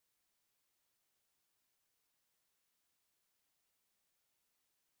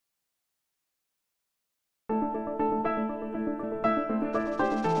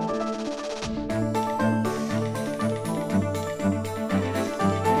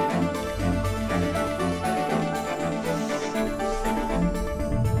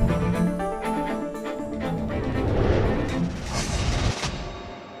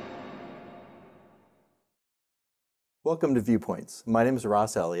Welcome to Viewpoints. My name is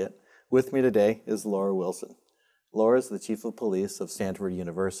Ross Elliott. With me today is Laura Wilson. Laura is the Chief of Police of Stanford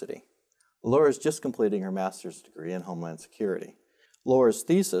University. Laura is just completing her master's degree in Homeland Security. Laura's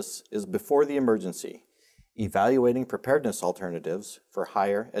thesis is Before the Emergency, Evaluating Preparedness Alternatives for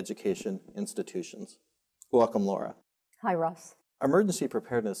Higher Education Institutions. Welcome, Laura. Hi, Ross. Emergency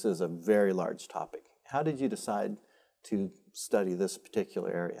preparedness is a very large topic. How did you decide to study this particular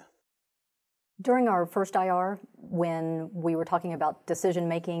area? During our first IR, when we were talking about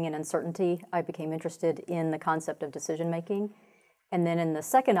decision-making and uncertainty, I became interested in the concept of decision-making. And then in the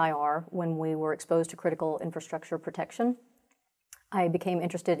second IR, when we were exposed to critical infrastructure protection, I became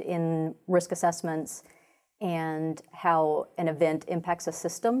interested in risk assessments and how an event impacts a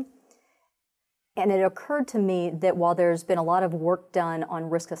system. And it occurred to me that while there's been a lot of work done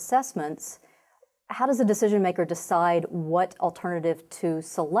on risk assessments, how does a decision maker decide what alternative to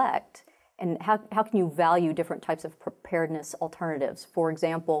select? And how can you value different types of preparedness alternatives? For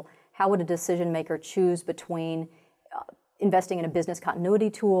example, how would a decision maker choose between investing in a business continuity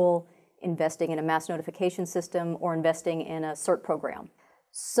tool, investing in a mass notification system, or investing in a CERT program?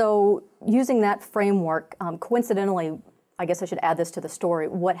 So using that framework, coincidentally, I guess I should add this to the story.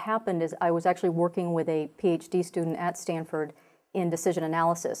 What happened is I was actually working with a PhD student at Stanford in decision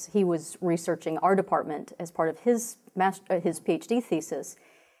analysis. He was researching our department as part of his PhD thesis.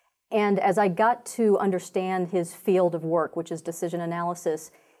 And as I got to understand his field of work, which is decision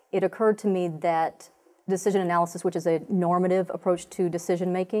analysis, it occurred to me that decision analysis, which is a normative approach to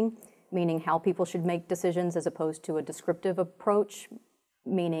decision making, meaning how people should make decisions, as opposed to a descriptive approach,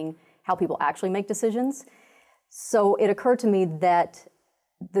 meaning how people actually make decisions. So it occurred to me that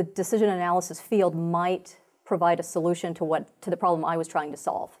the decision analysis field might provide a solution to the problem I was trying to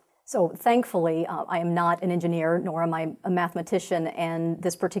solve. So thankfully, I am not an engineer, nor am I a mathematician, and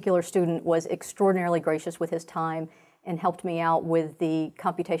this particular student was extraordinarily gracious with his time and helped me out with the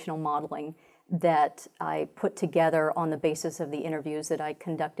computational modeling that I put together on the basis of the interviews that I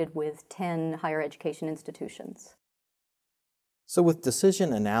conducted with 10 higher education institutions. So with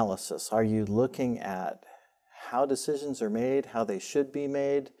decision analysis, are you looking at how decisions are made, how they should be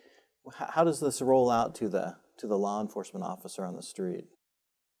made? How does this roll out to the law enforcement officer on the street?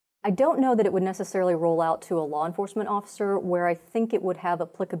 I don't know that it would necessarily roll out to a law enforcement officer. Where I think it would have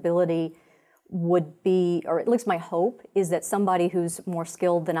applicability would be, or at least my hope, is that somebody who's more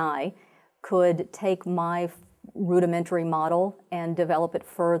skilled than I could take my rudimentary model and develop it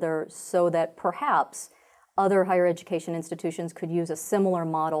further so that perhaps other higher education institutions could use a similar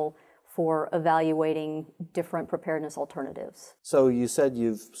model for evaluating different preparedness alternatives. So you said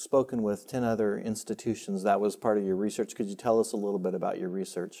you've spoken with 10 other institutions. That was part of your research. Could you tell us a little bit about your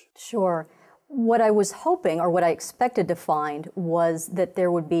research? Sure. What I was hoping, or what I expected to find, was that there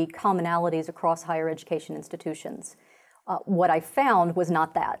would be commonalities across higher education institutions. What I found was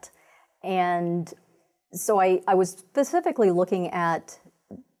not that. And so I was specifically looking at,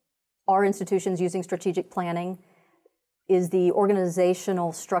 are institutions using strategic planning? Is the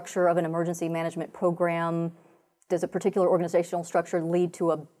organizational structure of an emergency management program, does a particular organizational structure lead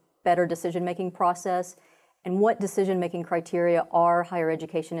to a better decision-making process? And what decision-making criteria are higher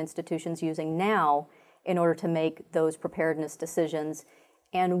education institutions using now in order to make those preparedness decisions?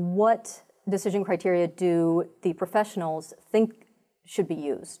 And what decision criteria do the professionals think should be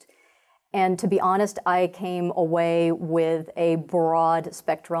used? And to be honest, I came away with a broad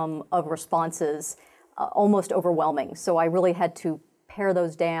spectrum of responses, almost overwhelming. So I really had to pare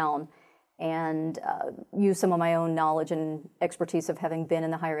those down and use some of my own knowledge and expertise of having been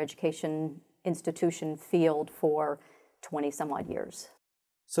in the higher education institution field for 20 some odd years.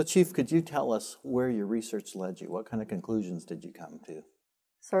 So Chief, could you tell us where your research led you? What kind of conclusions did you come to?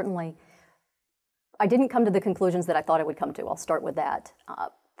 Certainly. I didn't come to the conclusions that I thought I would come to. I'll start with that.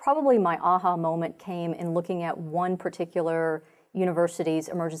 Probably my aha moment came in looking at one particular university's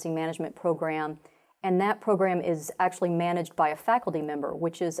emergency management program. And that program is actually managed by a faculty member,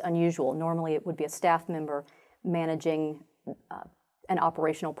 which is unusual. Normally it would be a staff member managing an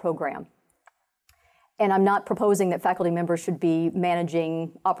operational program. And I'm not proposing that faculty members should be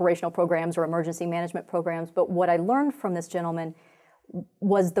managing operational programs or emergency management programs, but what I learned from this gentleman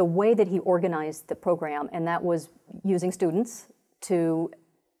was the way that he organized the program, and that was using students to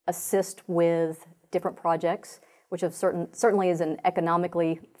assist with different projects, which certainly is an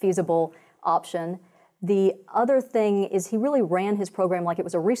economically feasible option. The other thing is he really ran his program like it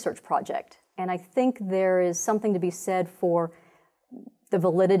was a research project. And I think there is something to be said for the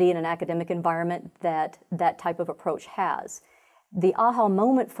validity in an academic environment that that type of approach has. The aha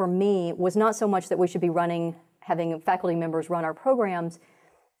moment for me was not so much that we should be having faculty members run our programs,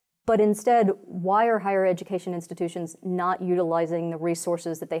 But instead, why are higher education institutions not utilizing the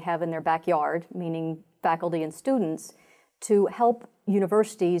resources that they have in their backyard, meaning faculty and students, to help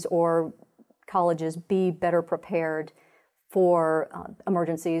universities or colleges be better prepared for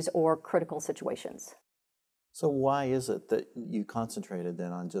emergencies or critical situations? So why is it that you concentrated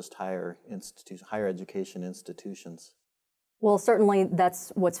then on just higher education institutions? Well, certainly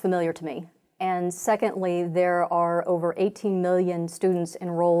that's what's familiar to me. And secondly, there are over 18 million students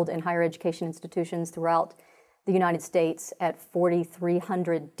enrolled in higher education institutions throughout the United States at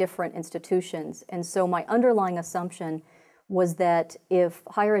 4,300 different institutions. And so my underlying assumption was that if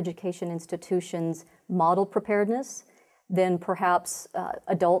higher education institutions modeled preparedness, then perhaps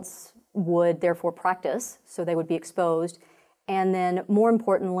adults would therefore practice, so they would be exposed. And then more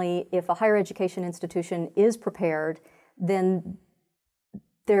importantly, if a higher education institution is prepared, then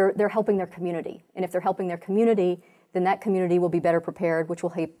they're helping their community. And if they're helping their community, then that community will be better prepared, which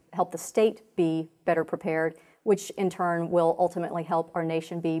will help the state be better prepared, which in turn will ultimately help our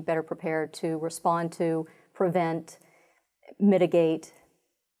nation be better prepared to respond to, prevent, mitigate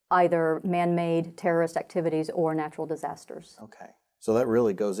either man-made terrorist activities or natural disasters. Okay. So that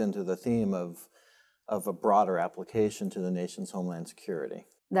really goes into the theme of a broader application to the nation's homeland security.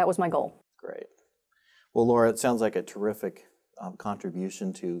 That was my goal. Great. Well, Laura, it sounds like a terrific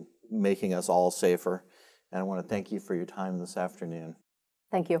contribution to making us all safer. And I want to thank you for your time this afternoon.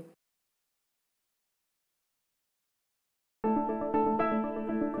 Thank you.